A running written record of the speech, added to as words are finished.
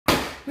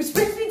Which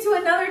brings me to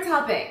another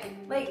topic.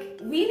 Like,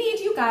 we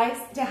need you guys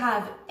to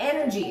have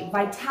energy,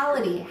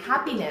 vitality,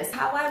 happiness.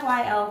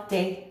 HYYL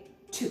day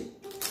 2.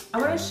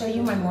 I want to show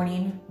you my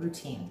morning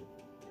routine.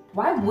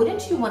 Why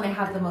wouldn't you want to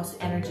have the most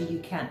energy you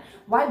can?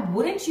 Why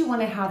wouldn't you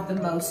want to have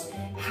the most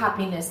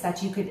happiness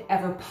that you could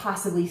ever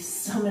possibly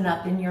summon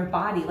up in your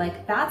body?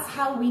 Like, that's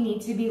how we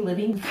need to be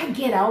living. You gotta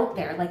get out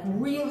there, like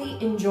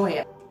really enjoy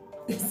it.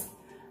 It's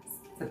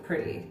a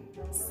pretty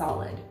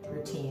solid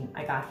routine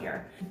I got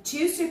here.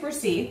 2 Super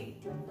C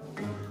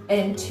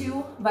and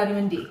 2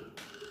 vitamin D.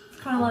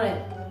 Kind of let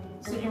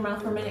it sit in your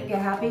mouth for a minute,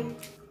 get happy.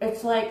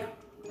 It's like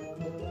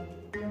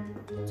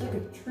a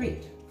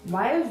treat.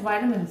 Why is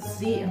vitamin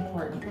C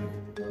important?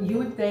 You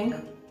would think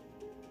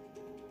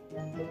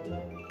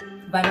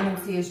vitamin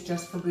C is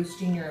just for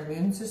boosting your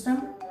immune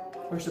system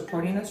or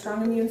supporting a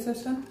strong immune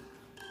system.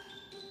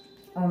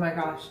 Oh my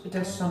gosh, it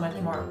does so much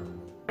more.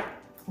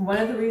 One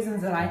of the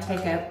reasons that I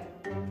take it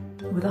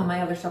with all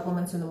my other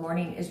supplements in the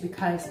morning is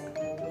because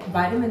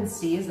vitamin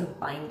C is a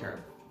binder.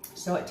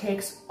 So it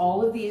takes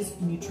all of these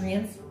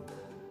nutrients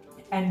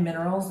and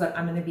minerals that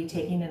I'm gonna be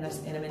taking in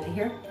a minute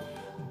here,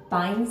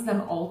 binds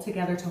them all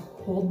together to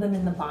hold them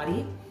in the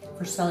body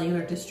for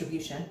cellular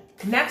distribution.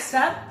 Next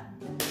up,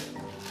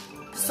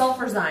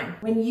 sulfurzyme.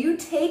 When you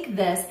take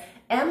this,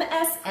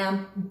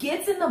 MSM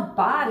gets in the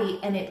body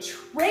and it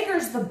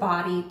triggers the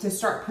body to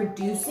start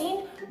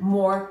producing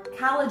more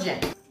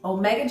collagen.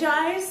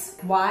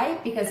 Omegagize, why?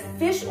 Because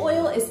fish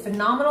oil is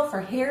phenomenal for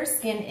hair,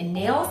 skin, and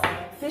nails.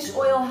 Fish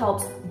oil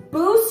helps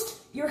boost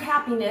your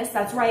happiness.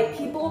 That's right,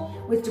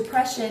 people with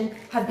depression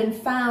have been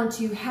found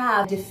to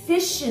have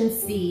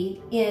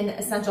deficiency in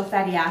essential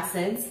fatty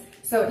acids.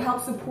 So it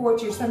helps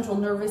support your central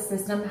nervous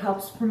system,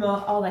 helps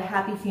promote all the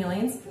happy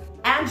feelings.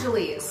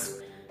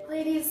 Angeles.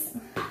 Ladies,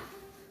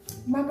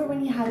 remember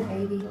when you had a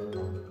baby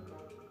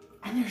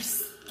and their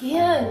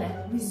skin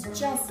was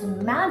just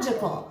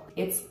magical?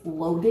 It's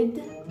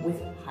loaded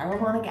with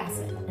hyaluronic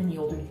acid, and the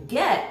older you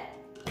get,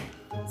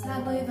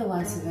 sadly, the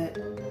less of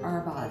it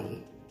our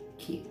body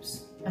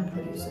keeps and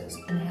produces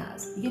and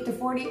has. You get to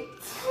 40,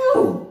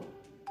 whew,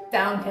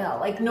 downhill.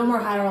 Like, no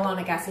more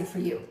hyaluronic acid for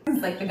you.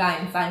 It's like the guy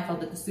in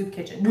Seinfeld at the soup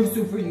kitchen. No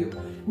soup for you.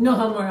 No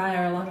more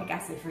hyaluronic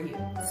acid for you.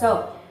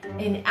 So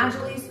in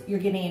Angeles, you're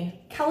getting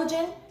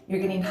collagen, you're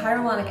getting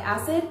hyaluronic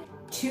acid,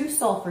 2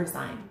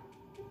 sulfurzyme,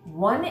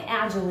 1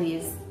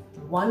 Angeles,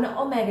 1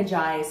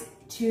 Omegagize,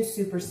 2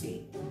 Super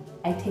C.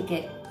 I take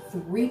it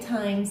 3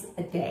 times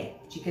a day.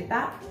 Did you get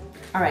that?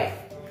 All right.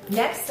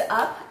 Next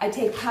up, I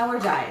take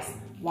Powergize.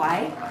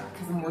 Why?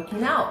 Because I'm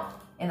working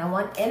out and I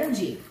want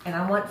energy and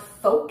I want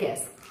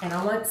focus and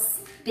I want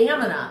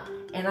stamina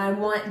and I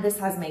want, this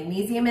has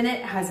magnesium in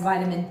it, has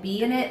vitamin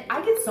B in it.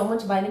 I get so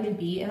much vitamin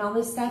B and all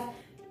this stuff.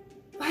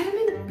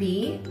 Vitamin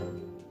B,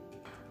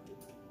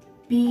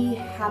 be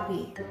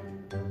happy.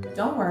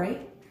 Don't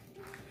worry.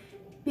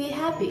 Be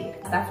happy.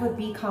 That's what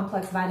B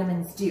complex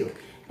vitamins do.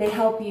 They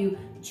help you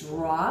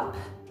drop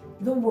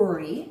the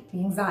worry, the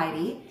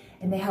anxiety,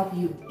 and they help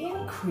you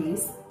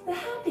increase the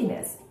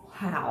happiness.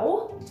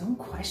 How? Don't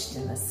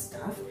question this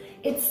stuff.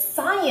 It's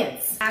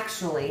science.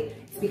 Actually,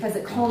 it's because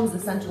it calms the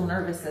central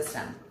nervous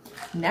system.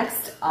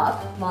 Next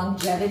up,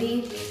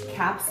 longevity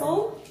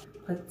capsule.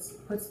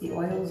 Puts the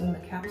oils in the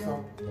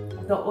capsule.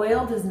 The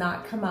oil does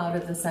not come out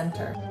of the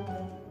center.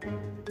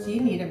 Do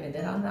you need a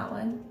minute on that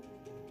one?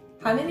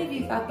 How many of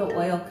you thought the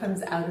oil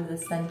comes out of the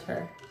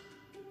center?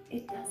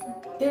 It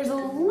doesn't. There's a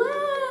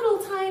little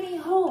tiny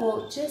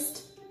hole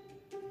just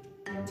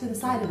to the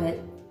side of it.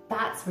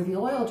 That's where the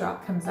oil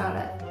drop comes out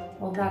of.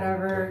 Hold that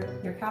over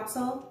your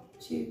capsule.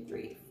 2,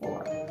 3,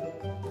 4,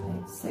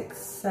 5, 6,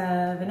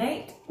 7,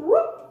 8.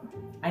 Whoop!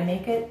 I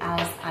make it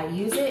as I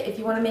use it. If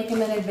you want to make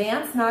them in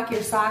advance, knock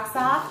your socks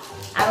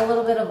off, add a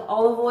little bit of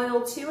olive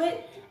oil to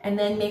it, and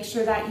then make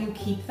sure that you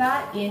keep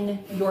that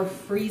in your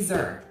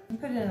freezer. And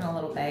put it in a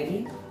little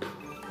baggie.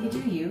 You do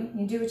you.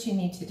 You do what you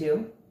need to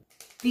do.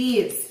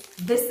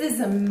 This is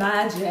a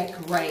magic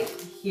right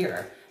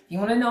here. You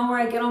want to know where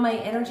I get all my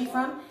energy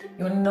from?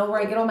 You want to know where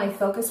I get all my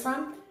focus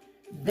from?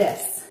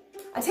 This.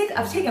 I've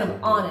taken them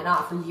on and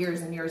off for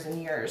years and years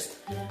and years.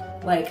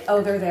 Like,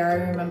 oh, they're there,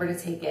 I remember to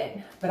take it.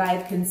 But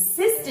I've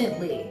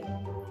consistently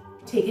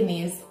taken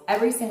these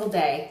every single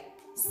day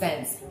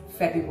since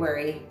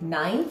February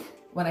 9th,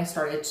 when I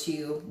started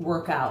to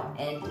work out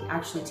and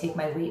actually take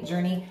my weight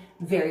journey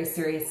very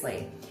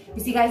seriously.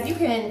 You see, guys, you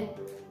can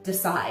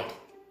decide,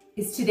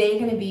 is today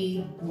gonna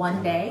be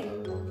one day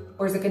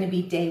or is it gonna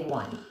be day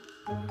 1?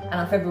 And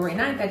on February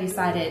 9th, I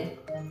decided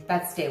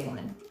that's day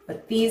 1.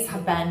 But these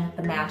have been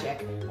the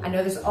magic. I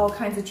know there's all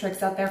kinds of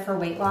tricks out there for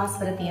weight loss,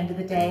 but at the end of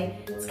the day,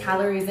 it's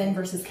calories in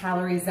versus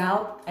calories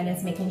out, and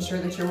it's making sure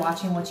that you're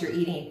watching what you're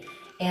eating.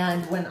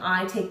 And when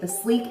I take the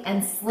Sleek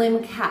and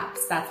Slim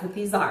caps, that's what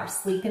these are,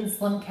 Sleek and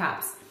Slim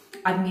caps.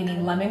 I'm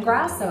getting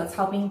lemongrass, so it's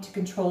helping to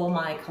control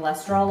my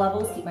cholesterol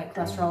levels, keep my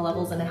cholesterol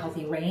levels in a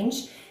healthy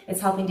range. It's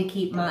helping to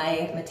keep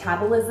my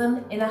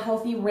metabolism in a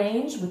healthy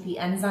range with the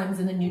enzymes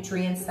and the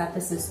nutrients that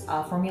this is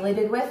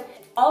formulated with.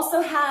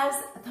 also has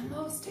the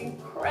most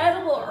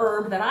incredible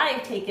herb that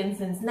I've taken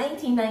since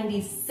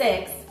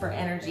 1996 for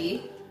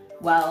energy.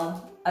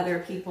 Well,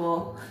 other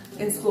people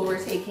in school were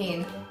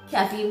taking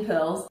caffeine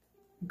pills.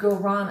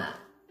 Guarana.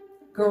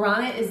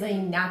 Guarana is a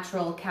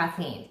natural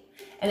caffeine,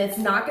 and it's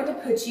not going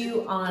to put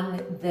you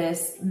on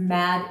this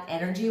mad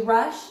energy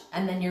rush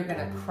and then you're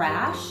going to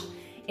crash.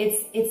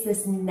 It's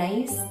this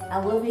nice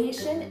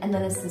elevation and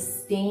then a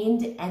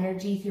sustained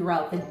energy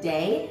throughout the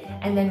day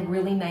and then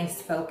really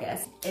nice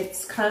focus.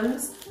 It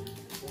comes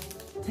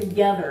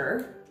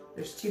together.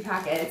 There's 2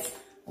 packets.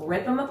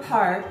 Rip them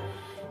apart.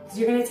 So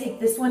you're going to take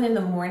this one in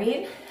the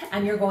morning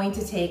and you're going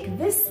to take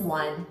this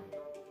one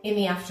in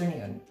the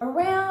afternoon,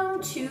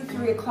 around 2,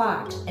 3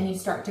 o'clock, and you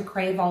start to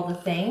crave all the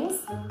things.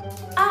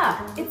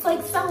 It's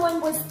like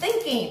someone was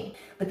thinking.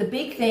 But the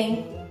big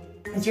thing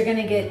is you're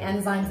gonna get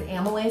enzymes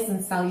amylase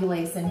and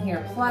cellulase in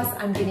here. Plus,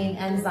 I'm getting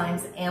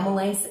enzymes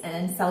amylase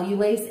and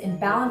cellulase in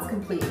Balance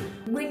Complete.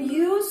 When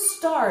you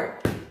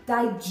start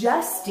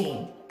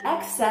digesting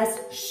excess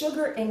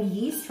sugar and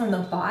yeast from the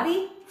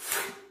body,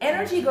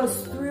 energy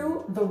goes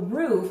through the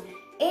roof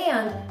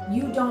and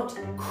you don't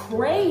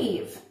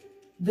crave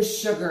the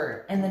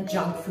sugar and the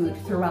junk food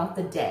throughout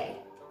the day,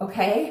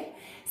 okay?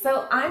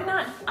 So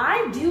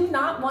I do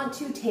not want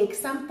to take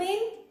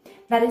something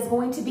that is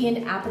going to be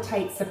an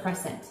appetite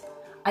suppressant.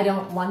 I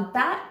don't want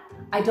that.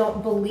 I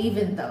don't believe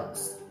in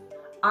those.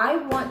 I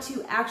want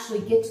to actually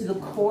get to the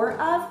core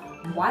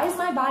of why is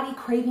my body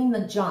craving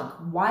the junk?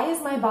 Why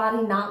is my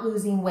body not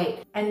losing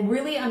weight? And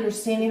really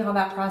understanding how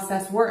that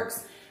process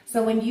works.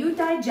 So when you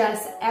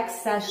digest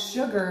excess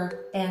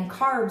sugar and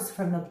carbs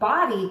from the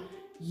body,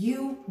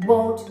 you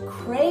won't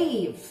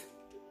crave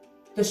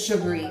the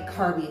sugary,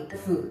 carby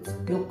foods.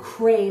 You'll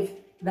crave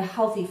the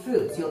healthy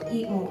foods.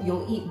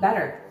 You'll eat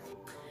better.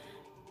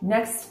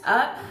 Next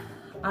up,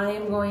 I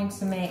am going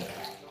to make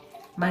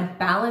my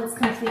Balance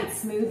Complete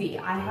smoothie.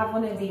 I have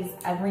one of these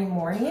every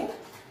morning.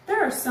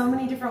 There are so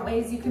many different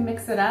ways you can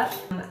mix it up.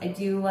 I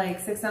do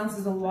like 6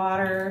 ounces of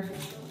water,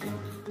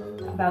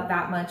 about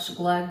that much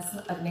glugs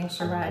of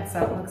Nature Red,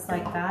 so it looks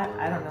like that.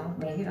 I don't know,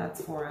 maybe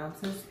that's 4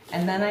 ounces.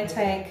 And then I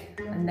take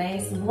a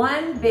nice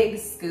 1 big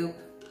scoop.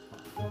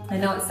 I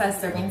know it says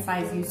serving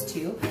size use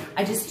 2.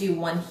 I just do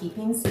 1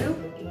 heaping scoop.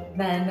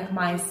 Then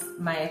my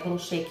little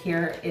shake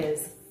here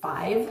is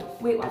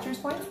 5 Weight Watchers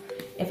points.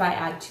 If I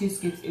add 2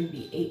 scoops, it would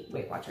be 8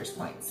 Weight Watchers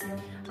points.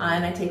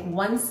 And I take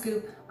 1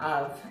 scoop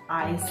of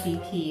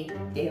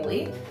ICP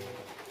daily.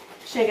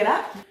 Shake it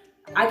up.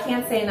 I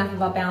can't say enough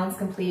about Balance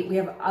Complete. We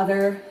have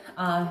other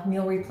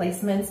meal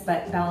replacements,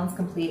 but Balance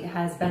Complete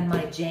has been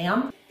my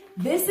jam.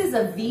 This is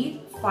a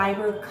V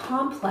fiber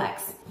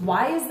complex.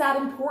 Why is that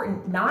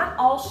important? Not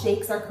all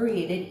shakes are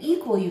created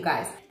equal, you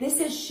guys. This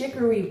is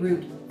chicory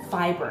root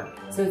fiber.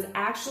 So it's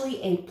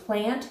actually a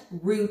plant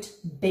root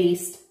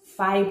based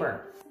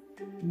fiber,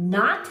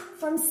 not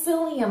from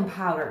psyllium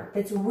powder.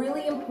 That's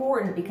really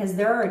important because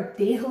there are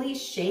daily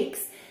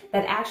shakes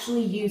that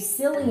actually use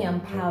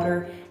psyllium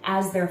powder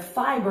as their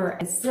fiber,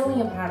 and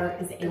psyllium powder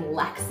is a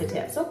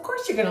laxative. So of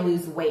course you're gonna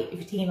lose weight if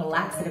you're taking a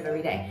laxative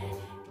every day.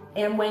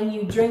 And when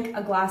you drink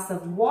a glass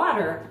of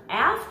water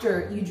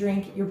after you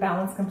drink your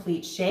Balance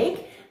Complete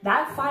shake,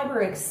 that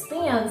fiber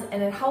expands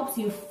and it helps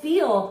you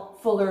feel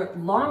fuller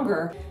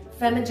longer.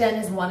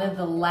 Femigen is one of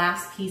the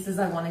last pieces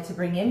I wanted to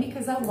bring in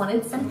because I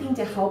wanted something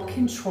to help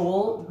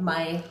control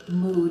my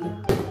mood.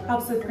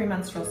 Helps with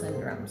premenstrual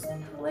syndromes.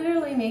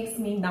 Literally makes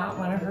me not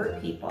want to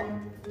hurt people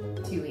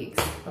 2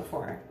 weeks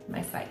before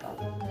my cycle.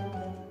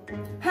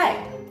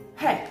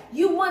 Hey,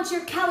 you want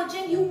your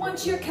collagen? You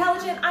want your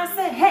collagen? I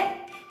said, hey,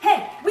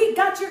 we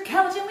got your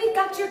collagen, we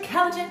got your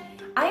collagen.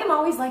 I am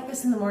always like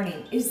this in the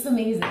morning. It's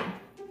amazing.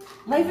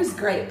 Life is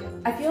great.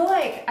 I feel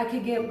like I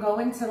could get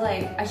going to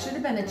I should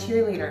have been a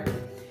cheerleader.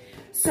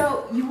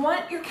 So you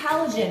want your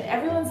collagen.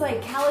 Everyone's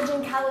like,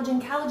 collagen, collagen,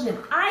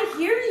 collagen. I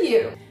hear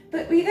you.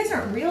 But what you guys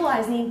aren't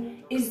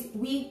realizing is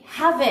we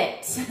have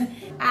it.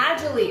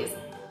 Agiles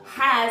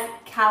has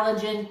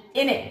collagen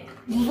in it.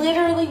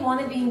 Literally one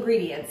of the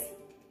ingredients,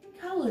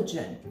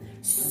 collagen.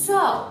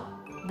 So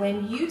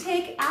when you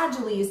take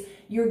Agiles,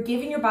 you're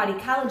giving your body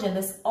collagen.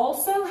 This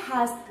also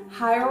has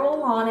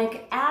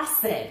hyaluronic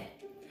acid.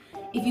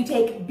 If you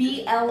take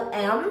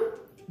BLM,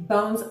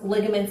 bones,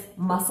 ligaments,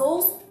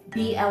 muscles,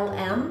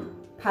 BLM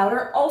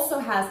powder also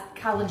has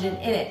collagen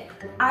in it.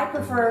 I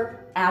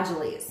prefer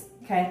Agiles,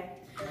 okay?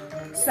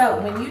 So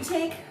when you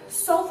take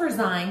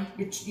Sulfurzyme,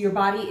 your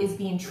body is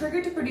being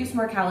triggered to produce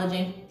more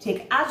collagen.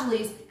 Take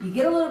Agiles, you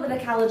get a little bit of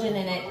collagen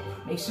in it.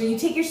 Make sure you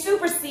take your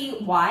Super C.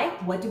 Why?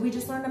 What did we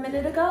just learn a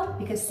minute ago?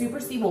 Because Super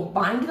C will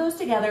bind those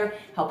together,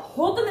 help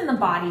hold them in the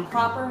body,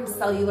 proper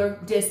cellular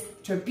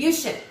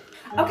distribution.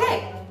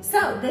 Okay,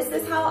 so this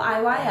is how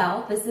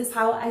IYL, this is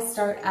how I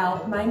start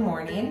out my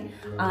morning.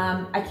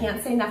 I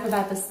can't say enough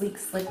about the Sleek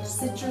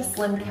Citrus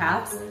Slim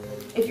Caps.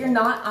 If you're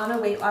not on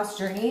a weight loss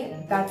journey,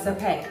 that's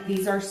okay.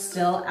 These are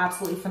still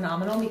absolutely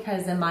phenomenal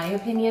because in my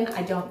opinion,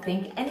 I don't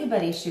think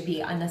anybody should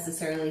be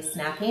unnecessarily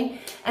snacking.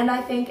 And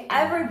I think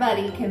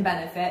everybody can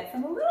benefit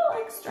from a little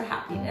extra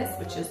happiness,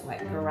 which is what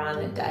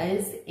Guarana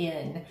does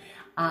in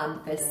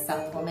this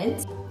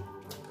supplement.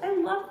 I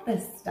love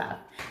this stuff.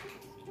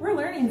 We're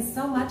learning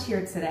so much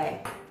here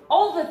today.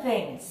 All the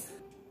things.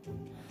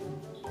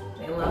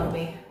 They love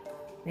me.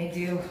 They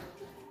do.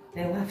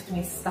 They left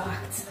me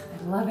stocked.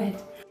 I love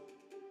it.